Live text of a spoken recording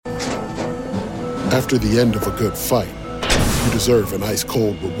After the end of a good fight, you deserve an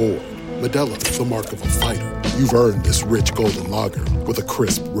ice-cold reward. Modelo is the mark of a fighter. You've earned this rich golden lager with a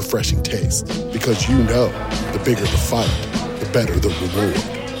crisp, refreshing taste. Because you know, the bigger the fight, the better the reward.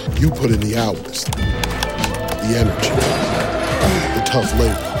 You put in the hours, the energy, the tough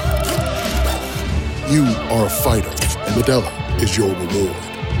labor. You are a fighter, and Modelo is your reward.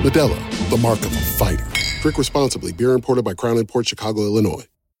 Modelo, the mark of a fighter. Drink responsibly. Beer imported by Crown Imports, Chicago, Illinois.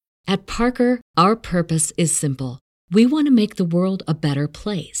 At Parker, our purpose is simple. We want to make the world a better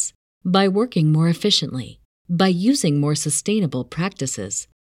place by working more efficiently, by using more sustainable practices,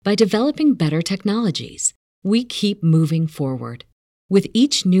 by developing better technologies. We keep moving forward. With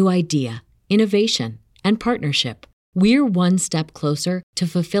each new idea, innovation, and partnership, we're one step closer to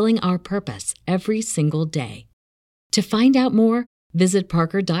fulfilling our purpose every single day. To find out more, visit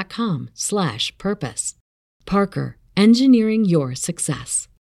parker.com/purpose. Parker, engineering your success.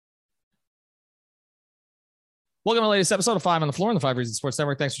 Welcome to the latest episode of 5 on the Floor on the 5 Reasons Sports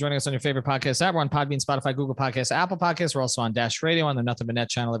Network. Thanks for joining us on your favorite podcast app. We're on Podbean, Spotify, Google Podcasts, Apple Podcasts. We're also on Dash Radio on the Nothing But Net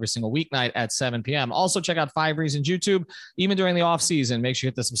channel every single weeknight at 7 p.m. Also, check out 5 Reasons YouTube. Even during the off season, make sure you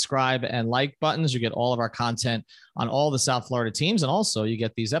hit the subscribe and like buttons. You get all of our content on all the South Florida teams. And also, you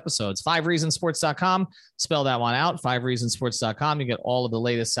get these episodes. 5reasonsports.com. Spell that one out. 5reasonsports.com. You get all of the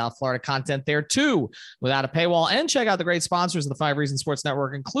latest South Florida content there, too, without a paywall. And check out the great sponsors of the 5 Reasons Sports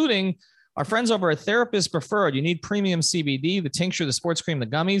Network, including our friends over at Therapist Preferred. You need premium CBD, the tincture, the sports cream, the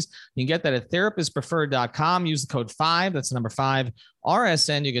gummies. You can get that at therapistpreferred.com. Use the code 5. That's the number 5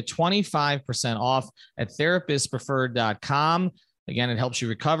 RSN. You get 25% off at therapistpreferred.com. Again, it helps you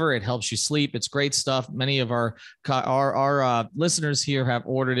recover. It helps you sleep. It's great stuff. Many of our listeners here have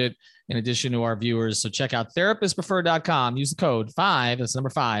ordered it in addition to our viewers. So check out therapistpreferred.com. Use the code 5. That's number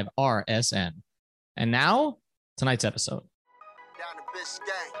 5 RSN. And now, tonight's episode. Down the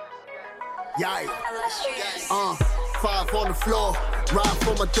Biscayne. Yeah, 5 on the floor, ride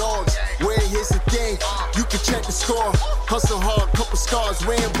for my dogs. Where here's the thing, you can check the score. Hustle hard, couple scars,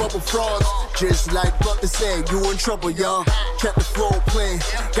 wearing bubble frauds. Just like Butler said, you in trouble, y'all. Kept the floor playing,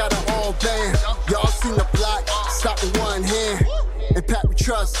 got it all banned. Y'all seen the block, stop with one hand. And Pat we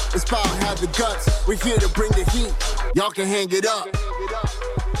trust, it's power, have the guts. We're here to bring the heat, y'all can hang it up.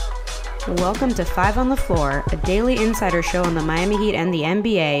 Welcome to 5 on the Floor, a daily insider show on the Miami Heat and the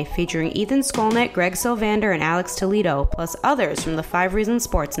NBA, featuring Ethan Skolnick, Greg Sylvander, and Alex Toledo, plus others from the 5 Reasons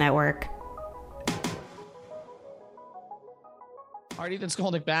Sports Network. All right, Ethan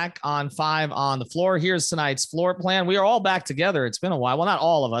Skolnick back on 5 on the Floor. Here's tonight's floor plan. We are all back together. It's been a while. Well, not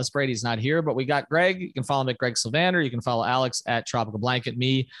all of us. Brady's not here, but we got Greg. You can follow him at Greg Sylvander. You can follow Alex at Tropical Blanket.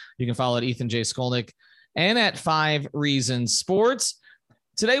 Me, you can follow at Ethan J. Skolnick and at 5 Reasons Sports.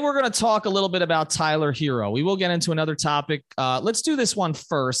 Today, we're going to talk a little bit about Tyler Herro. We will get into another topic. Let's do this one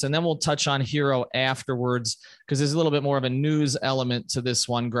first, and then we'll touch on Herro afterwards because there's a little bit more of a news element to this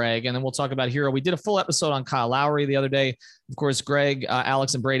one, Greg. And then we'll talk about Herro. We did a full episode on Kyle Lowry the other day. Of course, Greg,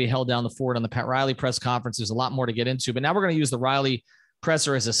 Alex, and Brady held down the fort on the Pat Riley press conference. There's a lot more to get into, but now we're going to use the Riley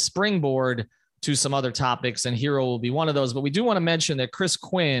presser as a springboard to some other topics, and Herro will be one of those. But we do want to mention that Chris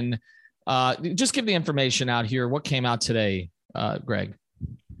Quinn, just give the information out here. What came out today, Greg?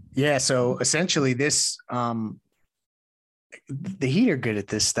 Yeah, so essentially this, the Heat are good at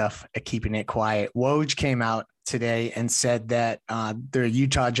this stuff, at keeping it quiet. Woj came out today and said that the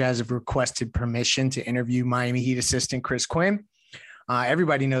Utah Jazz have requested permission to interview Miami Heat assistant Chris Quinn.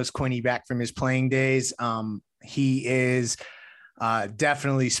 Everybody knows Quinny back from his playing days. He is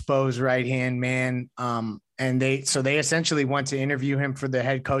definitely Spo's right-hand man. And they essentially want to interview him for the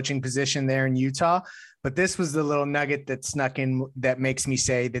head coaching position there in Utah. But this was the little nugget that snuck in that makes me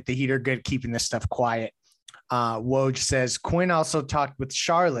say that the Heat are good at keeping this stuff quiet. Woj says Quinn also talked with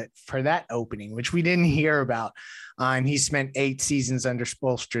Charlotte for that opening, which we didn't hear about. And he spent 8 seasons under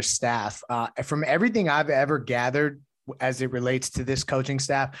Spoelstra's staff. From everything I've ever gathered as it relates to this coaching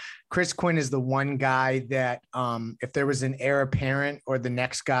staff, Chris Quinn is the one guy that if there was an heir apparent or the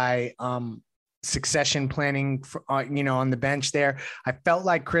next guy succession planning for, on the bench there, I felt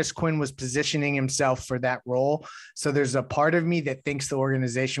like Chris Quinn was positioning himself for that role. So there's a part of me that thinks the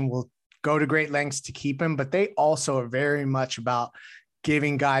organization will go to great lengths to keep him, but they also are very much about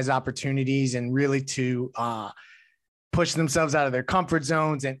giving guys opportunities and really to push themselves out of their comfort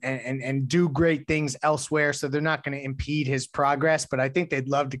zones and do great things elsewhere. So they're not going to impede his progress, but I think they'd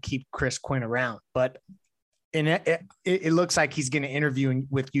love to keep Chris Quinn around. But it looks like he's going to interview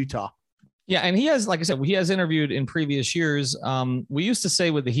with Utah. Yeah, and he has, like I said, he has interviewed in previous years. We used to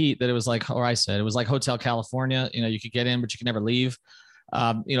say with the Heat that it was like, or I said, it was like Hotel California. You could get in, but you could never leave.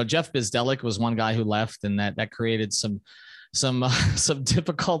 Jeff Bizdelik was one guy who left, and that created some some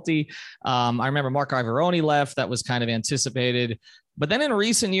difficulty. I remember Mark Ivoroni left. That was kind of anticipated. But then in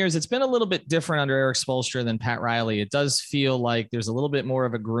recent years, it's been a little bit different under Eric Spoelstra than Pat Riley. It does feel like there's a little bit more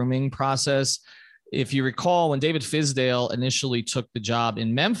of a grooming process. If you recall, when David Fizdale initially took the job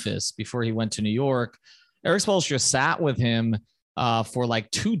in Memphis before he went to New York, Eric Spoelstra sat with him for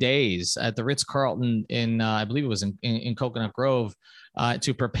like 2 days at the Ritz-Carlton in, I believe it was in Coconut Grove,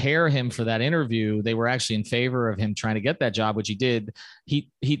 to prepare him for that interview. They were actually in favor of him trying to get that job, which he did.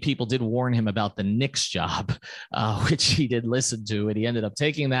 People did warn him about the Knicks job, which he did listen to, and he ended up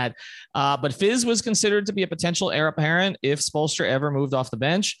taking that. But Fizz was considered to be a potential heir apparent if Spoelstra ever moved off the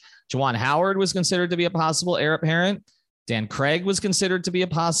bench. Juwan Howard was considered to be a possible heir apparent. Dan Craig was considered to be a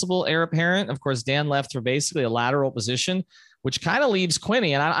possible heir apparent. Of course, Dan left for basically a lateral position, which kind of leaves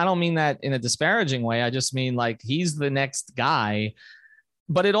Quinny. And I don't mean that in a disparaging way. I just mean like he's the next guy.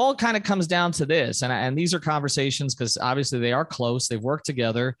 But it all kind of comes down to this. And these are conversations because obviously they are close. They've worked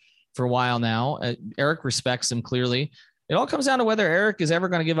together for a while now. Eric respects him clearly. It all comes down to whether Eric is ever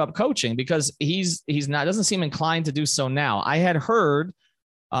going to give up coaching because he's not, doesn't seem inclined to do so now. I had heard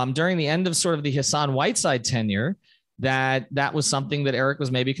during the end of sort of the Hassan Whiteside tenure that was something that Eric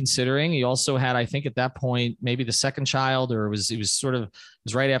was maybe considering. He also had, I think at that point, maybe the second child, or it was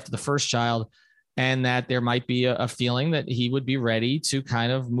right after the first child. And that there might be a feeling that he would be ready to kind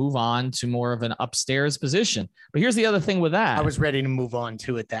of move on to more of an upstairs position. But here's the other thing with that. I was ready to move on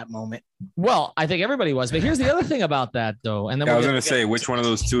to at that moment. Well, I think everybody was. But here's the other thing about that, though. And then I was going to say, which one of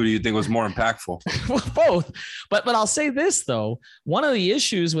those two do you think was more impactful? Well, both. But I'll say this, though. One of the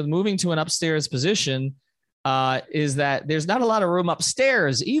issues with moving to an upstairs position is that there's not a lot of room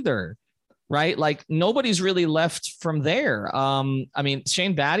upstairs either. Right? Like nobody's really left from there. I mean,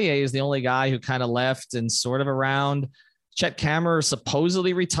 Shane Battier is the only guy who kind of left and sort of around. Chet Kammerer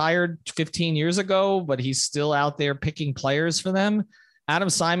supposedly retired 15 years ago, but he's still out there picking players for them. Adam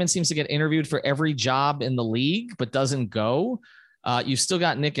Simon seems to get interviewed for every job in the league, but doesn't go. You've still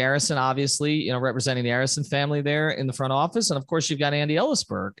got Nick Arison, obviously, representing the Arison family there in the front office. And of course you've got Andy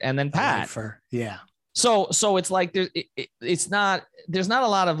Ellisberg and then Pat. Yeah. So it's like there's not a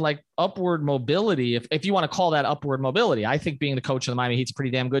lot of like upward mobility, if you want to call that upward mobility. I think being the coach of the Miami Heat's a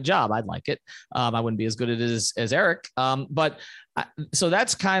pretty damn good job. I'd like it. I wouldn't be as good at it as Eric. So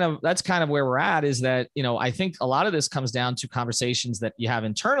that's kind of where we're at, is that, I think a lot of this comes down to conversations that you have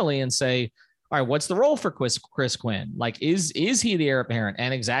internally and say, all right, what's the role for Chris Quinn? Like, is he the heir apparent,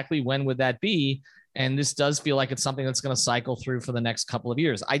 and exactly when would that be? And this does feel like it's something that's going to cycle through for the next couple of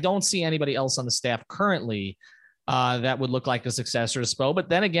years. I don't see anybody else on the staff currently that would look like a successor to Spo. But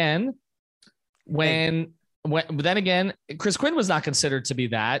then again, Chris Quinn was not considered to be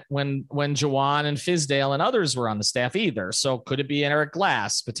that when Juwan and Fizdale and others were on the staff either. So could it be an Eric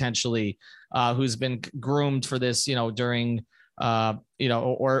Glass potentially, who's been groomed for this, during,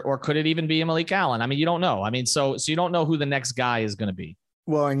 or could it even be Malik Allen? I mean, you don't know. I mean, so you don't know who the next guy is going to be.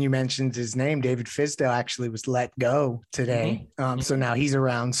 Well, and you mentioned his name. David Fizdale actually was let go today. So now he's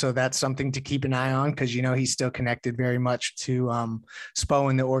around. So that's something to keep an eye on because, he's still connected very much to Spo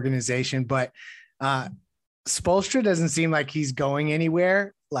in the organization. But Spoelstra doesn't seem like he's going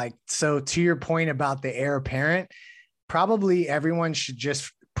anywhere. So to your point about the heir apparent, probably everyone should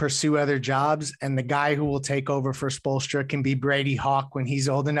just pursue other jobs. And the guy who will take over for Spoelstra can be Brady Hawk when he's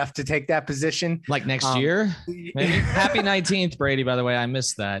old enough to take that position. Like next year? Maybe. Happy 19th, Brady, by the way. I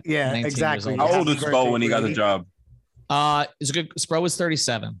missed that. Yeah, exactly. How old is Spo when he got the job? It's a good. Spo was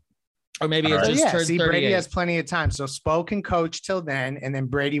 37. Or maybe it just turned 38. Brady has plenty of time. So Spo can coach till then, and then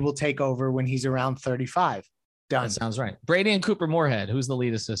Brady will take over when he's around 35. Done. That sounds right. Brady and Cooper Moorhead. Who's the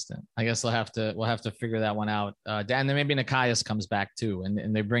lead assistant? I guess we'll have to figure that one out. And then maybe Nikias comes back too,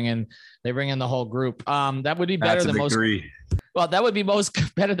 and they bring in the whole group. That would be better than most. Well, that would be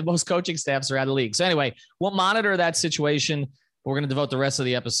better than most coaching staffs around the league. So anyway, we'll monitor that situation. We're going to devote the rest of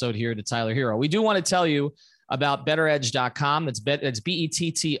the episode here to Tyler Herro. We do want to tell you about betteredge.com. That's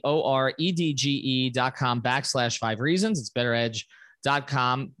BETTOREDGE.com/5reasons. It's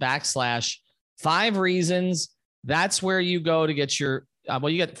betteredge.com/5reasons. That's where you go to get your,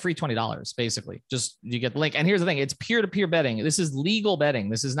 you get free $20, basically. Just, you get the link. And here's the thing. It's peer-to-peer betting. This is legal betting.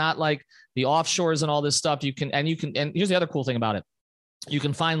 This is not like the offshores and all this stuff. And here's the other cool thing about it. You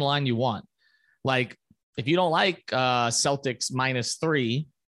can find the line you want. Like, if you don't like Celtics -3,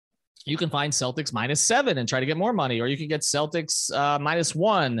 you can find Celtics -7 and try to get more money, or you can get Celtics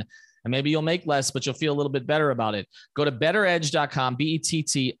 -1, and maybe you'll make less, but you'll feel a little bit better about it. Go to betteredge.com,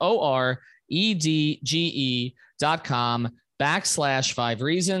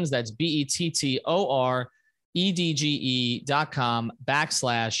 BETTOREDGE.com/5reasons. That's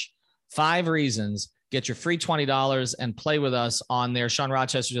BETTOREDGE.com/5reasons. get your free $20 and play with us on there. Sean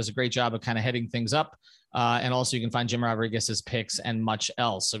Rochester does a great job of kind of heading things up. And also you can find Jim Rodriguez's picks and much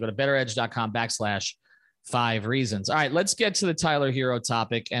else. So go to betteredge.com/5 reasons. All right, let's get to the Tyler Herro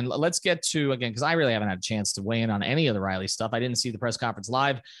topic. And let's get to, again, because I really haven't had a chance to weigh in on any of the Riley stuff. I didn't see the press conference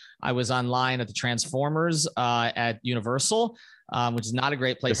live. I was online at the Transformers at Universal, which is not a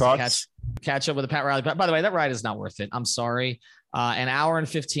great place to catch up with a Pat Riley. By the way, that ride is not worth it. I'm sorry. An hour and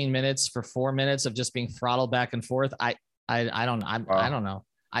 15 minutes for 4 minutes of just being throttled back and forth. I don't know.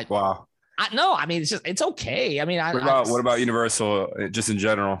 No, I mean, it's okay. I mean, what about Universal just in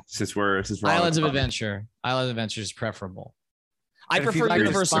general? Since we're Islands of Adventure is preferable. I prefer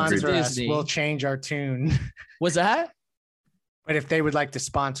Universal to Disney. We'll change our tune. Was that? But if they would like to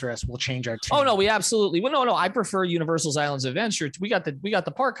sponsor us, we'll change our tune. Oh no, we absolutely. Well, no. I prefer Universal's Islands of Adventure. We got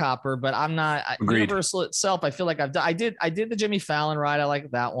the park hopper, but I'm not Universal itself. I feel like I did the Jimmy Fallon ride. I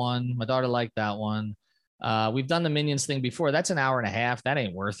like that one. My daughter liked that one. We've done the Minions thing before. That's an hour and a half. That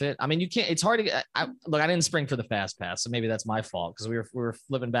ain't worth it. I mean, you can't. It's hard to get. Look, I didn't spring for the fast pass, so maybe that's my fault because we were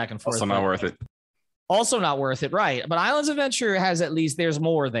flipping back and forth. Also not worth it. Also not worth it, right? But Islands of Adventure has at least there's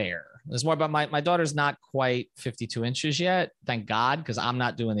more there. There's more. But my daughter's not quite 52 inches yet, thank God, because I'm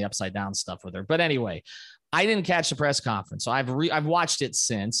not doing the upside down stuff with her. But anyway, I didn't catch the press conference, so I've watched it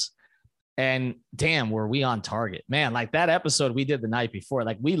since. And damn, were we on target, man. Like that episode we did the night before,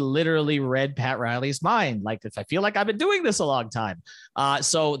 like we literally read Pat Riley's mind. Like I feel like I've been doing this a long time.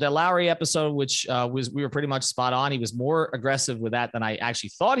 So the Lowry episode, which we were pretty much spot on. He was more aggressive with that than I actually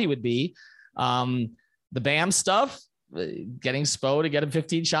thought he would be. The Bam stuff, getting Spo to get him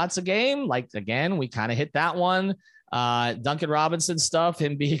 15 shots a game. Like, again, we kind of hit that one. Duncan Robinson stuff,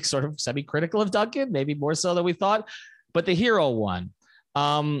 him being sort of semi-critical of Duncan, maybe more so than we thought. But the Herro one,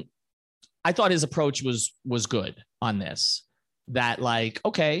 I thought his approach was good on this. That like,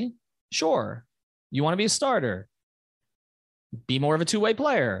 okay, sure, you want to be a starter, be more of a two-way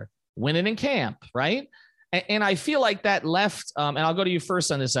player, win it in camp, right? And I feel like that left, and I'll go to you first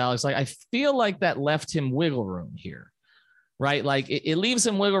on this, Alex. Like I feel like that left him wiggle room here, right? Like it leaves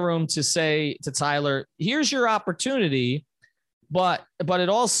him wiggle room to say to Tyler, "Here's your opportunity," but it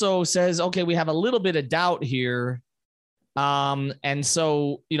also says, "Okay, we have a little bit of doubt here." And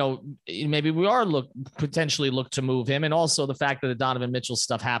so, maybe we are potentially look to move him. And also the fact that the Donovan Mitchell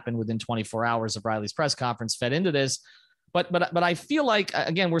stuff happened within 24 hours of Riley's press conference fed into this. But I feel like,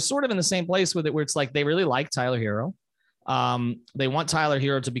 again, we're sort of in the same place with it, where it's like, they really like Tyler Herro. They want Tyler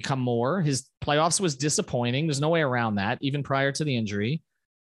Herro to become more. His playoffs was disappointing. There's no way around that, even prior to the injury.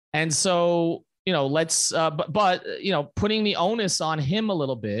 And so, let's, putting the onus on him a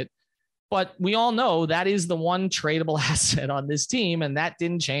little bit. But we all know that is the one tradable asset on this team, and that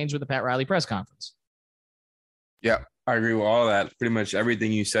didn't change with the Pat Riley press conference. Yeah, I agree with all that. Pretty much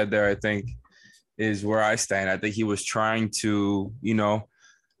everything you said there, I think, is where I stand. I think he was trying to,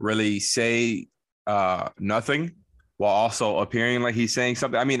 really say nothing while also appearing like he's saying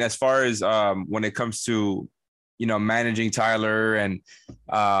something. I mean, as far as when it comes to, managing Tyler and,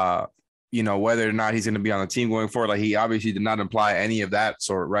 whether or not he's going to be on the team going forward, like he obviously did not imply any of that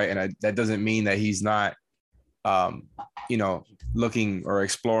sort, right? And that doesn't mean that he's not, looking or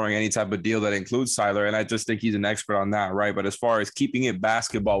exploring any type of deal that includes Tyler. And I just think he's an expert on that, right? But as far as keeping it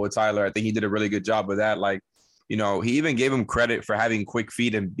basketball with Tyler, I think he did a really good job with that. Like, he even gave him credit for having quick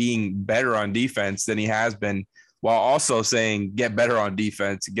feet and being better on defense than he has been, while also saying, get better on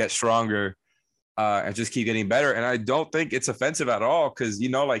defense, get stronger, and just keep getting better. And I don't think it's offensive at all because,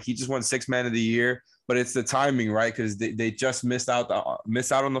 like he just won 6th man of the year, but it's the timing, right? Because they just missed out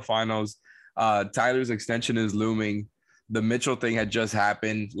on the finals. Tyler's extension is looming. The Mitchell thing had just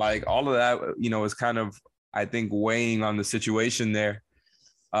happened. Like all of that, is kind of, I think, weighing on the situation there.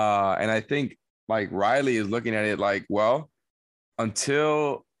 And I think like Riley is looking at it like, well,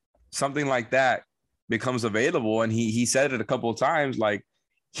 until something like that becomes available, and he said it a couple of times, like,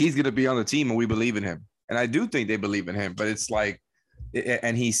 he's going to be on the team and we believe in him. And I do think they believe in him, but it's like,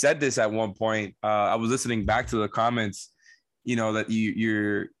 and he said this at one point, I was listening back to the comments, that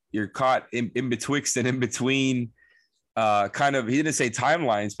you're caught in betwixt and in between kind of, he didn't say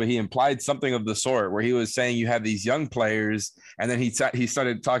timelines, but he implied something of the sort where he was saying you have these young players. And then he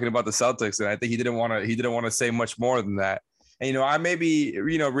started talking about the Celtics. And I think he didn't want to say much more than that. And, I may be,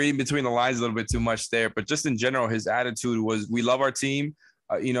 reading between the lines a little bit too much there, but just in general, his attitude was, we love our team.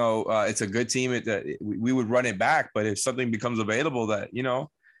 It's a good team. We would run it back, but if something becomes available that,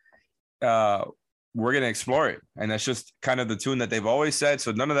 we're going to explore it. And that's just kind of the tune that they've always said.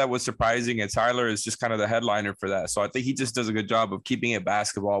 So none of that was surprising. And Tyler is just kind of the headliner for that. So I think he just does a good job of keeping it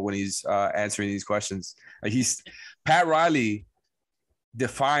basketball when he's answering these questions. Like Pat Riley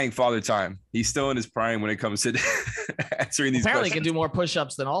defying father time. He's still in his prime when it comes to answering these Apparently questions. he can do more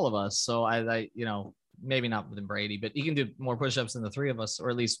push-ups than all of us. So I maybe not than Brady, but he can do more push-ups than the three of us, or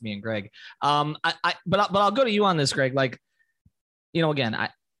at least me and Greg. But I'll go to you on this, Greg. Like, again,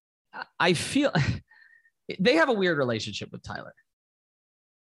 I feel they have a weird relationship with Tyler.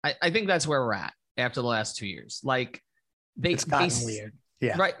 I think that's where we're at after the last 2 years. Like It's gotten weird.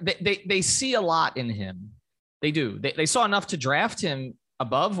 Yeah. Right. They see a lot in him. They do. They saw enough to draft him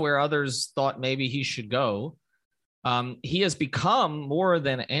above where others thought maybe he should go. He has become more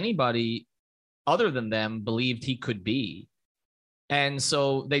than anybody other than them believed he could be. And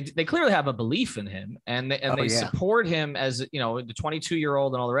so they clearly have a belief in him, and they support him as, the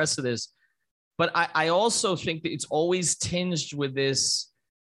 22-year-old and all the rest of this. But I also think that it's always tinged with this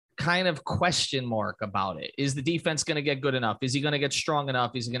kind of question mark about it. Is the defense going to get good enough? Is he going to get strong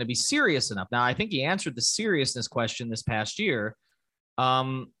enough? Is he going to be serious enough? Now, I think he answered the seriousness question this past year.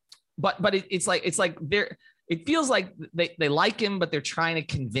 But it's like they're, it feels like they like him, but they're trying to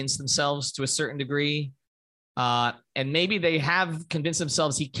convince themselves to a certain degree. And maybe they have convinced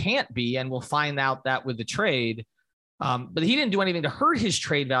themselves he can't be, and we'll find out that with the trade. But he didn't do anything to hurt his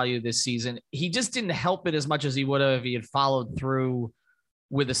trade value this season. He just didn't help it as much as he would have if he had followed through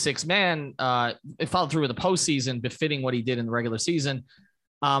with a six-man, followed through with a postseason befitting what he did in the regular season.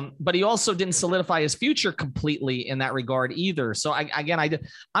 But he also didn't solidify his future completely in that regard either. So I'm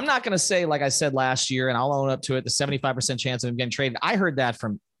not going to say, like I said last year, and I'll own up to it, the 75% chance of him getting traded. I heard that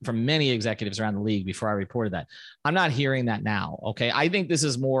from many executives around the league before I reported that. I'm not hearing that now. Okay. I think this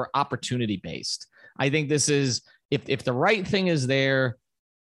is more opportunity based. I think this is, if the right thing is there,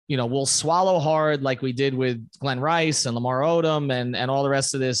 we'll swallow hard like we did with Glenn Rice and Lamar Odom and all the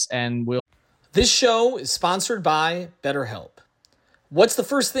rest of this. And This show is sponsored by BetterHelp. What's the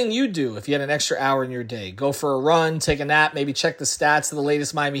first thing you do if you had an extra hour in your day? Go for a run, take a nap, maybe check the stats of the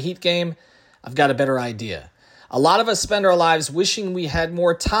latest Miami Heat game? I've got a better idea. A lot of us spend our lives wishing we had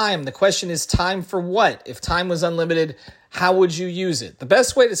more time. The question is, time for what? If time was unlimited, how would you use it? The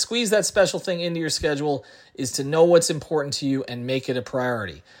best way to squeeze that special thing into your schedule is to know what's important to you and make it a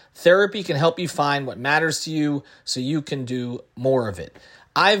priority. Therapy can help you find what matters to you so you can do more of it.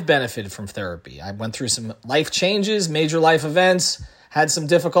 I've benefited from therapy. I went through some life changes, major life events, had some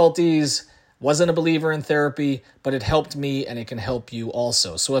difficulties, wasn't a believer in therapy, but it helped me and it can help you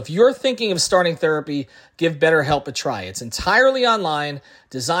also. So if you're thinking of starting therapy, give BetterHelp a try. It's entirely online,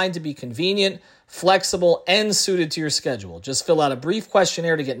 designed to be convenient, flexible, and suited to your schedule. Just fill out a brief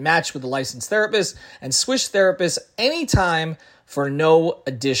questionnaire to get matched with a licensed therapist and switch therapists anytime for no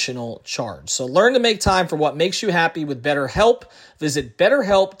additional charge. So learn to make time for what makes you happy with BetterHelp. Visit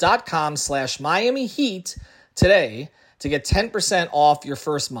BetterHelp.com/Miami Heat today to get 10% off your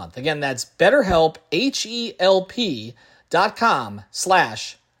first month. Again, that's BetterHelp,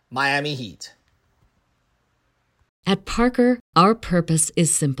 HELP.com/Miami Heat. At Parker, our purpose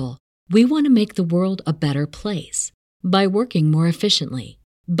is simple. We want to make the world a better place by working more efficiently,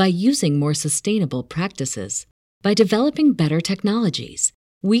 by using more sustainable practices, by developing better technologies.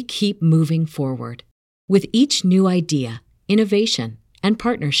 We keep moving forward. With each new idea, innovation, and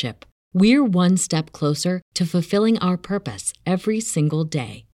partnership, we're one step closer to fulfilling our purpose every single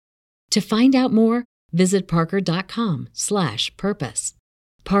day. To find out more, visit parker.com/purpose.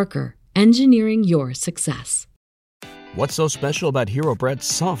 Parker, engineering your success. What's so special about Hero Bread's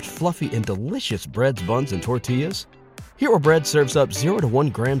soft, fluffy, and delicious breads, buns, and tortillas? Hero Bread serves up 0 to 1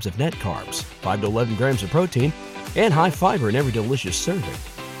 grams of net carbs, 5 to 11 grams of protein, and high fiber in every delicious serving.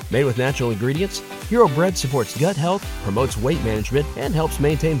 Made with natural ingredients, Hero Bread supports gut health, promotes weight management, and helps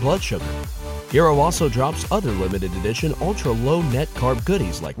maintain blood sugar. Hero also drops other limited edition ultra-low net carb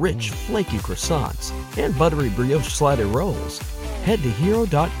goodies like rich, flaky croissants and buttery brioche slider rolls. Head to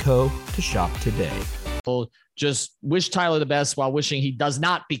hero.co to shop today. Just wish Tyler the best while wishing he does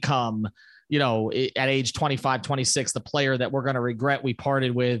not become, at age 25, 26, the player that we're going to regret we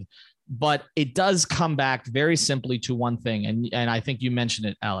parted with. But it does come back very simply to one thing. And I think you mentioned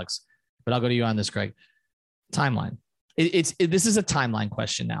it, Alex, but I'll go to you on this, Greg. Timeline. This is a timeline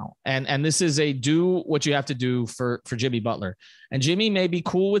question now. And this is a do what you have to do for Jimmy Butler. And Jimmy may be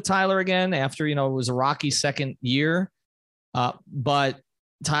cool with Tyler again after, it was a rocky second year. But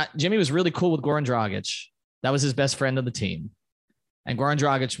Jimmy was really cool with Goran Dragic. That was his best friend of the team. And Goran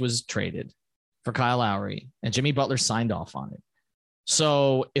Dragic was traded for Kyle Lowry, and Jimmy Butler signed off on it.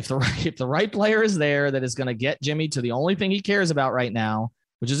 So if the right player is there that is going to get Jimmy to the only thing he cares about right now,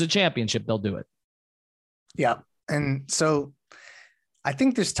 which is a championship, they'll do it. Yeah. And so I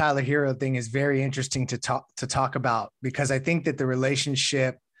think this Tyler Herro thing is very interesting to talk about, because I think that the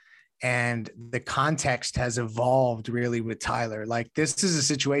relationship And the context has evolved really with Tyler. Like, this is a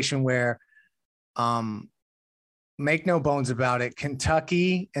situation where, make no bones about it,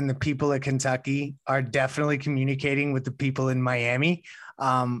 Kentucky and the people at Kentucky are definitely communicating with the people in Miami.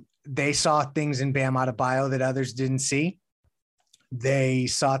 They saw things in Bam Adebayo that others didn't see. They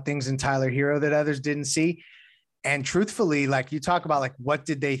saw things in Tyler Herro that others didn't see. And truthfully, like, you talk about, like, what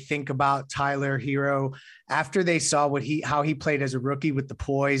did they think about Tyler Herro after they saw how he played as a rookie with the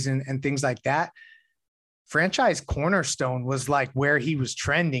poise and things like that. Franchise cornerstone was like where he was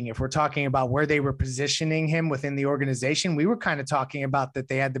trending. If we're talking about where they were positioning him within the organization, we were kind of talking about that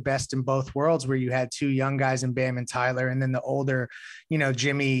they had the best in both worlds, where you had two young guys in Bam and Tyler, and then the older,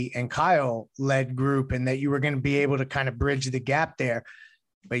 Jimmy and Kyle led group, and that you were going to be able to kind of bridge the gap there.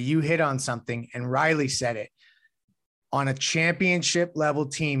 But you hit on something, and Riley said it. On a championship level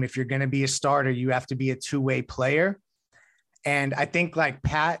team, if you're going to be a starter, you have to be a two-way player. And I think, like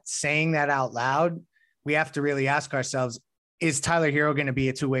Pat saying that out loud, we have to really ask ourselves, is Tyler Herro going to be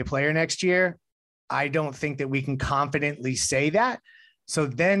a two-way player next year? I don't think that we can confidently say that. So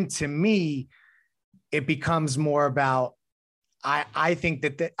then, to me, it becomes more about, I think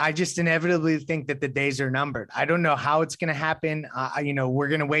that I just inevitably think that the days are numbered. I don't know how it's going to happen. We're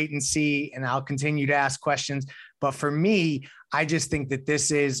going to wait and see, and I'll continue to ask questions. But for me, I just think that this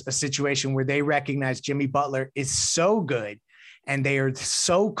is a situation where they recognize Jimmy Butler is so good and they are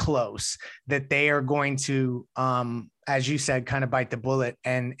so close that they are going to, as you said, kind of bite the bullet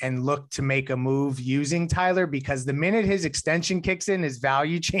and look to make a move using Tyler, because the minute his extension kicks in, his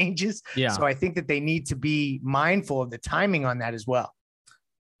value changes. Yeah. So I think that they need to be mindful of the timing on that as well.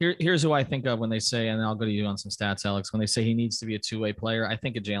 Here's who I think of when they say, and I'll go to you on some stats, Alex, when they say he needs to be a two-way player, I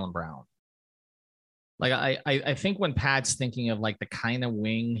think of Jaylen Brown. Like, I think when Pat's thinking of like the kind of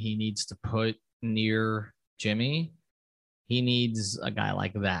wing he needs to put near Jimmy, he needs a guy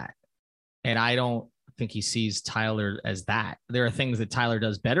like that. And I don't think he sees Tyler as that. There are things that Tyler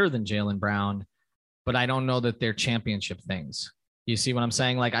does better than Jaylen Brown, but I don't know that they're championship things. You see what I'm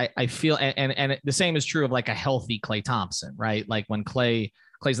saying? Like, I feel, and the same is true of like a healthy Klay Thompson, right? Like when Clay's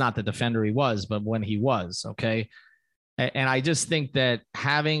not the defender he was, but when he was, okay. And I just think that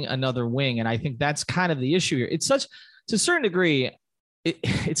having another wing, and I think that's kind of the issue here. It's such, to a certain degree,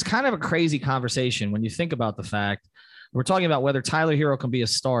 it's kind of a crazy conversation when you think about the fact we're talking about whether Tyler Herro can be a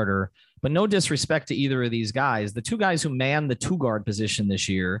starter, but no disrespect to either of these guys. The two guys who manned the two guard position this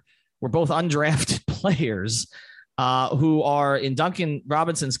year were both undrafted players who are, in Duncan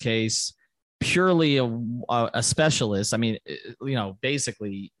Robinson's case, purely a specialist. I mean,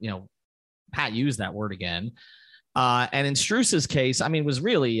 basically, Pat used that word again. And in Strus's case, I mean, was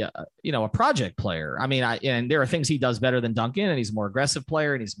really, a project player. I mean, and there are things he does better than Duncan, and he's a more aggressive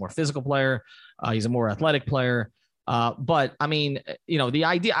player, and he's a more physical player. He's a more athletic player. But I mean, the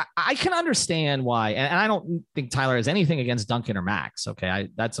idea, I can understand why, and I don't think Tyler has anything against Duncan or Max. Okay.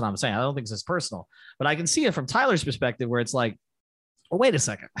 That's what I'm saying. I don't think it's personal, but I can see it from Tyler's perspective where it's like, well, wait a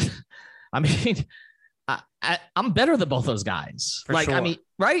second. I mean, I'm better than both those guys. For sure. I mean,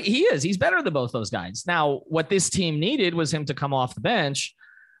 right. He's better than both those guys. Now, what this team needed was him to come off the bench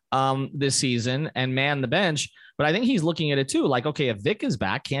this season and man the bench. But I think he's looking at it too. Like, okay, if Vic is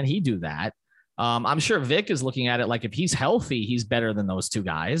back, can he do that? I'm sure Vic is looking at it like, if he's healthy, he's better than those two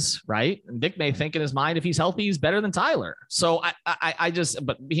guys, right? And Vic may think in his mind, if he's healthy, he's better than Tyler. So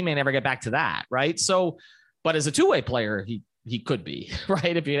but he may never get back to that, right? So, but as a two-way player, he could be,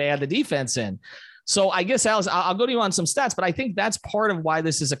 right? If you add the defense in. So I guess, Alice, I'll go to you on some stats, but I think that's part of why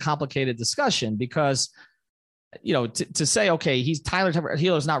this is a complicated discussion, because, to say, okay, Tyler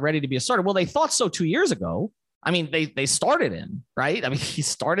Herro's not ready to be a starter. Well, they thought so 2 years ago. I mean, they started him, right? I mean, he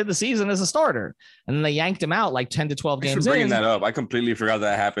started the season as a starter, and then they yanked him out like 10 to 12 games in. Bringing that up, I completely forgot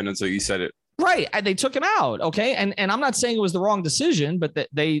that happened until you said it. Right, they took him out, okay? And I'm not saying it was the wrong decision, but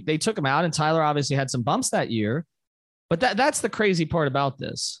they took him out, and Tyler obviously had some bumps that year. But that's the crazy part about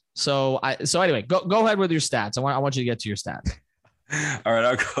this. So anyway, go ahead with your stats. I want you to get to your stats. All right,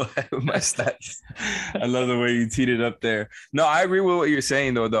 I'll go ahead with my stats. I love the way you teed it up there. No, I agree with what you're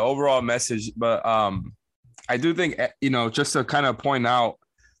saying, though, the overall message. But I do think, just to kind of point out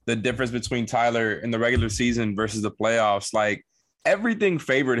the difference between Tyler in the regular season versus the playoffs, like everything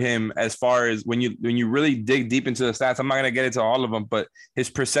favored him as far as when you really dig deep into the stats. I'm not going to get into all of them, but his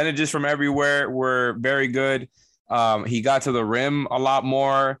percentages from everywhere were very good. He got to the rim a lot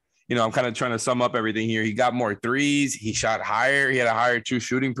more. I'm kind of trying to sum up everything here. He got more threes. He shot higher. He had a higher true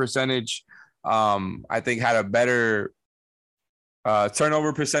shooting percentage. I think had a better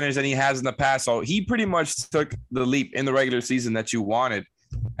turnover percentage than he has in the past. So he pretty much took the leap in the regular season that you wanted.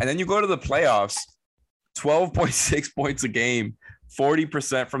 And then you go to the playoffs, 12.6 points a game,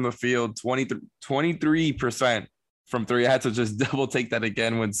 40% from the field, 23% from three. I had to just double take that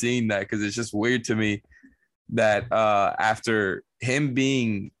again when seeing that, because it's just weird to me that after him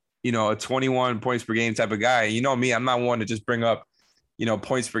being, a 21 points per game type of guy, me, I'm not one to just bring up,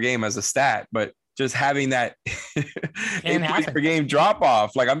 points per game as a stat, but just having that 8 points per game drop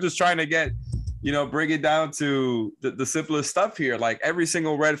off. Like, I'm just trying to get, bring it down to the simplest stuff here. Like, every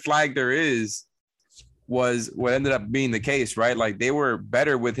single red flag there is was what ended up being the case, right? Like, they were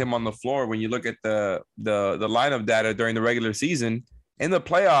better with him on the floor. When you look at the lineup data during the regular season, in the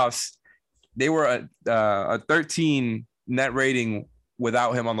playoffs, they were a 13 net rating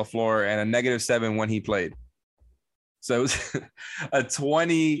without him on the floor and a -7 when he played. So it was a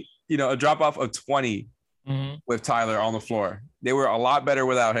 20, a drop off of 20 with Tyler on the floor. They were a lot better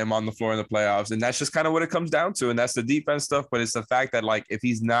without him on the floor in the playoffs. And that's just kind of what it comes down to. And that's the defense stuff. But it's the fact that, like, if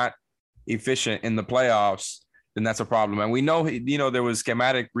he's not efficient in the playoffs, then that's a problem. And we know, there was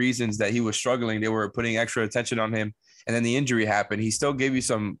schematic reasons that he was struggling. They were putting extra attention on him. And then the injury happened. He still gave you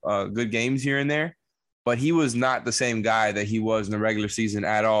some good games here and there, but he was not the same guy that he was in the regular season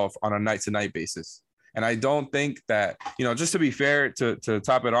at all on a night-to-night basis. And I don't think that, just to be fair, to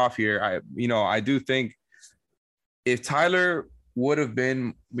top it off here, I do think if Tyler would have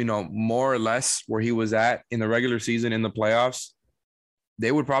been, more or less where he was at in the regular season in the playoffs,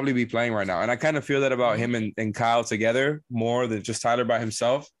 they would probably be playing right now. And I kind of feel that about him and Kyle together more than just Tyler by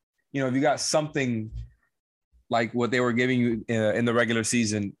himself. If you got something like what they were giving you in the regular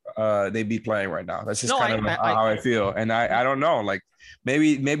season, they'd be playing right now. That's just how I feel. And I don't know, like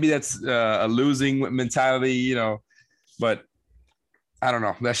maybe that's a losing mentality, but I don't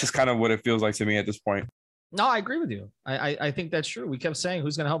know. That's just kind of what it feels like to me at this point. No, I agree with you. I think that's true. We kept saying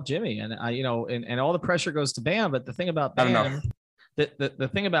who's going to help Jimmy, and and all the pressure goes to Bam. But the thing about Bam, the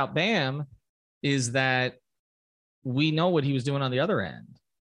thing about Bam is that we know what he was doing on the other end.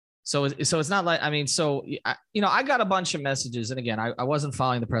 So it's not like, I got a bunch of messages. And again, I wasn't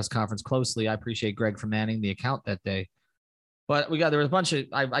following the press conference closely. I appreciate Greg for manning the account that day. But there was a bunch of,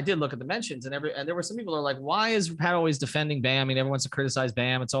 I did look at the mentions and there were some people who are like, why is Pat always defending Bam? I mean, everyone wants to criticize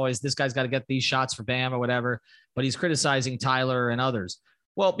Bam. It's always, this guy's got to get these shots for Bam or whatever, but he's criticizing Tyler and others.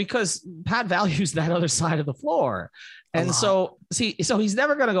 Well, because Pat values that other side of the floor. And so he's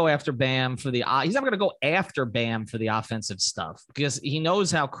never going to go after Bam he's never going to go after Bam for the offensive stuff, because he knows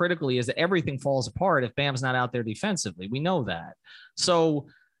how critical he is that everything falls apart if Bam's not out there defensively. We know that. So,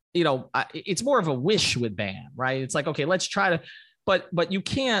 it's more of a wish with Bam, right? It's like, okay, let's try to, but you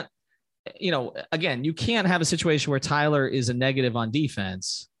can't, again, you can't have a situation where Tyler is a negative on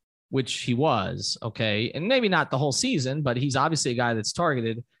defense, which he was, okay, and maybe not the whole season, but he's obviously a guy that's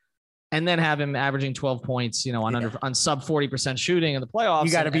targeted, and then have him averaging 12 points, on sub 40% shooting in the playoffs.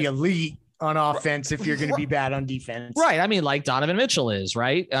 You got to be elite on offense if you're going to be bad on defense. Right. I mean, like Donovan Mitchell is,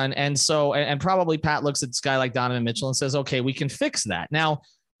 right? And so probably Pat looks at this guy like Donovan Mitchell and says, okay, we can fix that. Now,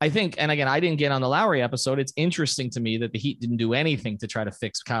 I think, and again, I didn't get on the Lowry episode. It's interesting to me that the Heat didn't do anything to try to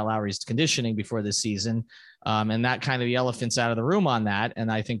fix Kyle Lowry's conditioning before this season. And that kind of the elephant's out of the room on that.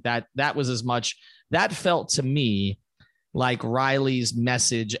 And I think that was as much, that felt to me like Riley's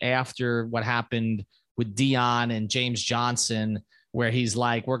message after what happened with Dion and James Johnson, where he's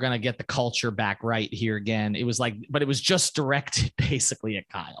like, we're going to get the culture back right here again. It was like, but it was just directed basically at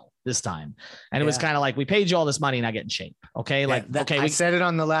Kyle this time. And it was kind of like, we paid you all this money, now get in shape. Okay. I said it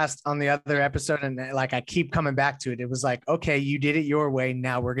on the other episode. And like, I keep coming back to it. It was like, okay, you did it your way.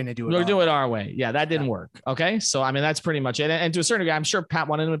 Now we're going to do it. We'll do it our way. Yeah. That didn't work. Okay. So, I mean, that's pretty much it. And to a certain degree, I'm sure Pat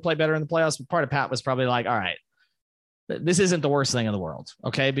wanted him to play better in the playoffs, but part of Pat was probably like, all right, this isn't the worst thing in the world.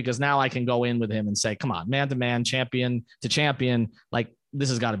 Okay. Because now I can go in with him and say, come on, man to man, champion to champion. Like, this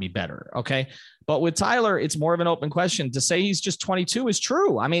has got to be better. Okay. But with Tyler, it's more of an open question. To say he's just 22 is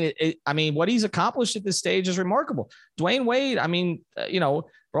true. I mean, what he's accomplished at this stage is remarkable. Dwayne Wade, I mean,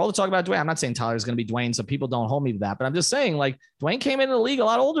 for all the talk about Dwayne, I'm not saying Tyler's going to be Dwayne, so people don't hold me to that, but I'm just saying, like, Dwayne came into the league a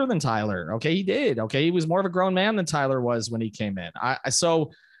lot older than Tyler. Okay. He did. Okay. He was more of a grown man than Tyler was when he came in.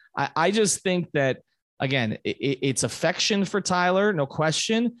 I just think that, again, it's affection for Tyler, no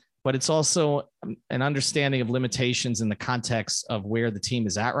question, but it's also an understanding of limitations in the context of where the team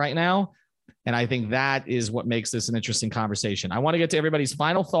is at right now. And I think that is what makes this an interesting conversation. I want to get to everybody's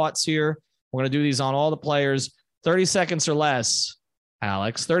final thoughts here. We're going to do these on all the players. 30 seconds or less,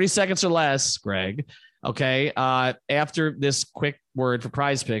 Alex. 30 seconds or less, Greg. Okay. After this quick word for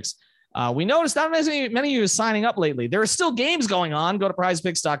Prize Picks, we noticed not many of you are signing up lately. There are still games going on. Go to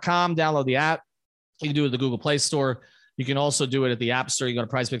prizepicks.com, download the app. You can do it at the Google Play Store. You can also do it at the App Store. You go to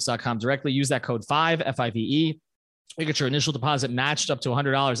prizepicks.com directly. Use that code 5, F-I-V-E. You get your initial deposit matched up to $100.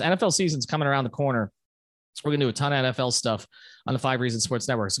 NFL season's coming around the corner. We're going to do a ton of NFL stuff on the 5 Reasons Sports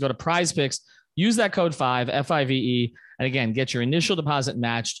Network. So go to Prize Picks, use that code 5, F-I-V-E, and again, get your initial deposit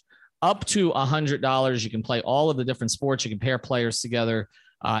matched up to $100. You can play all of the different sports. You can pair players together.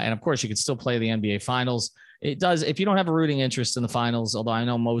 And of course, you can still play the NBA Finals. It does, if you don't have a rooting interest in the finals, although I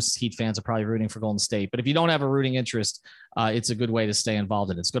know most Heat fans are probably rooting for Golden State, but if you don't have a rooting interest, it's a good way to stay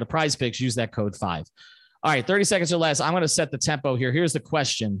involved in it. So go to Prize Picks, use that code 5. All right, 30 seconds or less. I'm going to set the tempo here. Here's the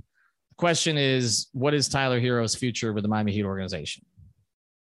question. The question is, what is Tyler Herro's future with the Miami Heat organization?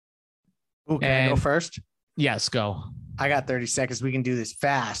 Ooh, can I go first? Yes, go. I got 30 seconds. We can do this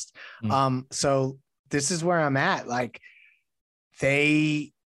fast. So this is where I'm at. Like,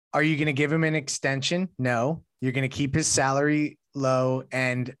 are you going to give him an extension? No, you're going to keep his salary low.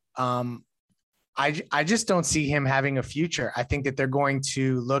 And I just don't see him having a future. I think that they're going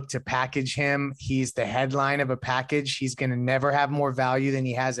to look to package him. He's the headline of a package. He's going to never have more value than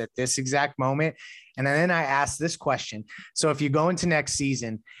he has at this exact moment. And then I ask this question. So if you go into next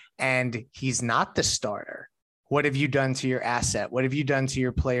season and he's not the starter, what have you done to your asset? What have you done to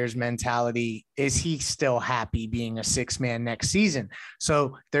your player's mentality? Is he still happy being a 6-man next season?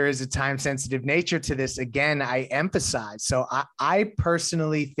 So there is a time-sensitive nature to this. Again, I emphasize. So I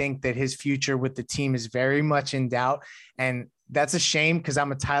personally think that his future with the team is very much in doubt. And that's a shame because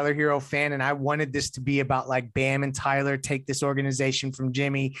I'm a Tyler Herro fan and I wanted this to be about like Bam and Tyler take this organization from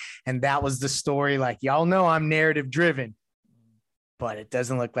Jimmy. And that was the story. Like, y'all know I'm narrative driven, but it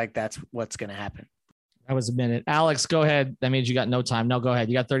doesn't look like that's what's going to happen. That was a minute. Alex, go ahead. That means you got no time. No, go ahead.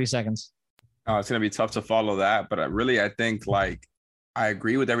 You got 30 seconds. It's going to be tough to follow that. But I think like I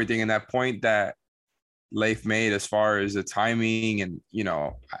agree with everything in that point that Leif made as far as the timing and,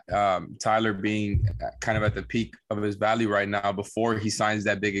 Tyler being kind of at the peak of his value right now before he signs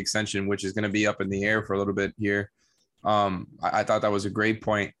that big extension, which is going to be up in the air for a little bit here. I thought that was a great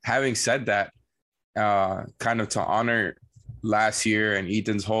point. Having said that, kind of to honor last year and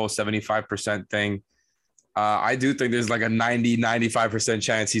Ethan's whole 75% thing, I do think there's like a 95%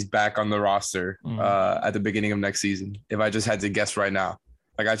 chance he's back on the roster at the beginning of next season. If I just had to guess right now,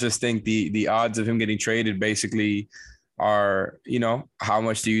 like, I just think the odds of him getting traded basically are, how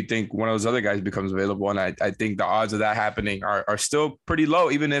much do you think one of those other guys becomes available? And I think the odds of that happening are still pretty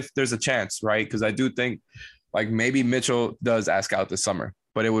low, even if there's a chance, right? Because I do think like maybe Mitchell does ask out this summer,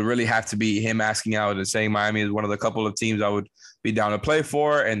 but it would really have to be him asking out and saying Miami is one of the couple of teams I would be down to play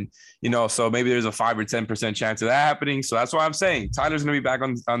for. And, so maybe there's a 5 or 10% chance of that happening. So that's why I'm saying Tyler's going to be back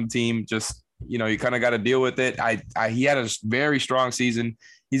on the team. Just, you kind of got to deal with it. He had a very strong season.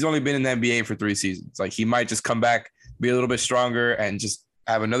 He's only been in the NBA for 3 seasons. Like, he might just come back, be a little bit stronger and just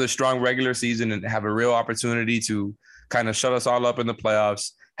have another strong regular season and have a real opportunity to kind of shut us all up in the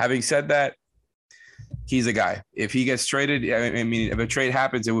playoffs. Having said that, he's a guy. If he gets traded, I mean, if a trade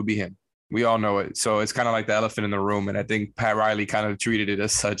happens, it would be him. We all know it. So it's kind of like the elephant in the room. And I think Pat Riley kind of treated it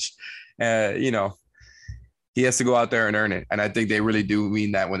as such. He has to go out there and earn it. And I think they really do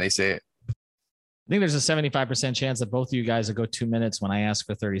mean that when they say it. I think there's a 75% chance that both of you guys will go 2 minutes when I ask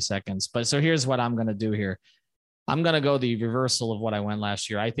for 30 seconds. But so here's what I'm going to do here. I'm going to go the reversal of what I went last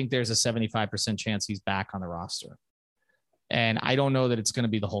year. I think there's a 75% chance he's back on the roster. And I don't know that it's going to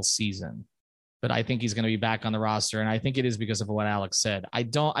be the whole season, but I think he's going to be back on the roster. And I think it is because of what Alex said. I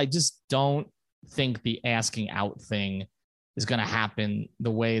just don't think the asking out thing is going to happen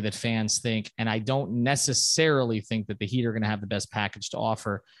the way that fans think. And I don't necessarily think that the Heat are going to have the best package to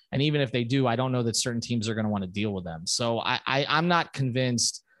offer. And even if they do, I don't know that certain teams are going to want to deal with them. So I'm not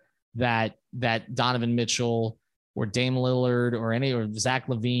convinced that Donovan Mitchell or Dame Lillard or Zach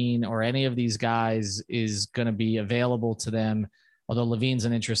LaVine or any of these guys is going to be available to them. Although LaVine's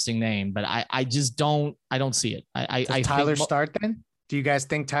an interesting name, but I just don't see it. Does Tyler start then? Do you guys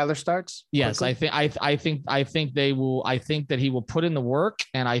think Tyler starts? Yes, quickly? I think they will. I think that he will put in the work,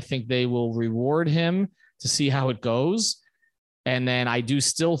 and I think they will reward him to see how it goes. And then I do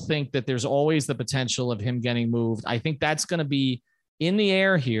still think that there's always the potential of him getting moved. I think that's going to be in the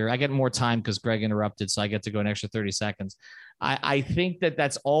air here. I get more time because Greg interrupted, so I get to go an extra 30 seconds. I think that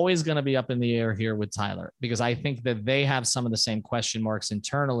that's always going to be up in the air here with Tyler, because I think that they have some of the same question marks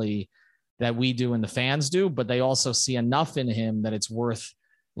internally that we do and the fans do, but they also see enough in him that it's worth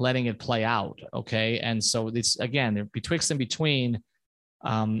letting it play out. Okay. And so it's, again, betwixt and between,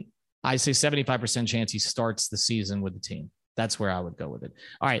 I say 75% chance he starts the season with the team. That's where I would go with it.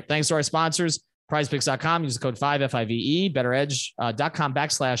 All right. Thanks to our sponsors, prizepicks.com. Use the code 5 FIVE,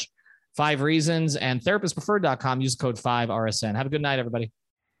 betteredge.com/5 reasons, and therapistpreferred.com. Use the code 5 RSN. Have a good night, everybody.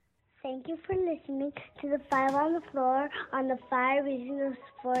 Thank you for listening to the 5 on the Floor on the 5 Reasons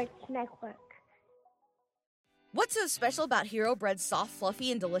Sports Network. What's so special about Hero Bread's soft,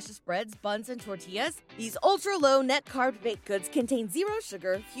 fluffy, and delicious breads, buns, and tortillas? These ultra-low net-carb baked goods contain zero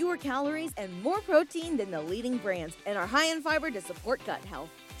sugar, fewer calories, and more protein than the leading brands, and are high in fiber to support gut health.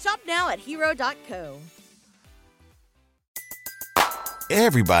 Shop now at Hero.co.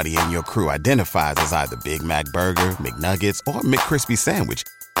 Everybody in your crew identifies as either Big Mac Burger, McNuggets, or McCrispy Sandwich,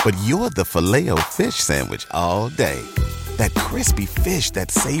 but you're the Filet-O-Fish Sandwich all day. That crispy fish, that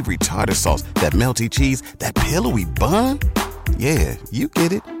savory tartar sauce, that melty cheese, that pillowy bun. Yeah, you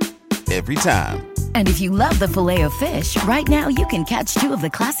get it. Every time. And if you love the Filet-O-Fish, right now you can catch two of the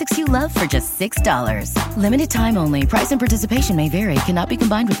classics you love for just $6. Limited time only. Price and participation may vary. Cannot be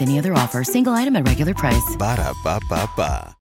combined with any other offer. Single item at regular price. Ba-da-ba-ba-ba.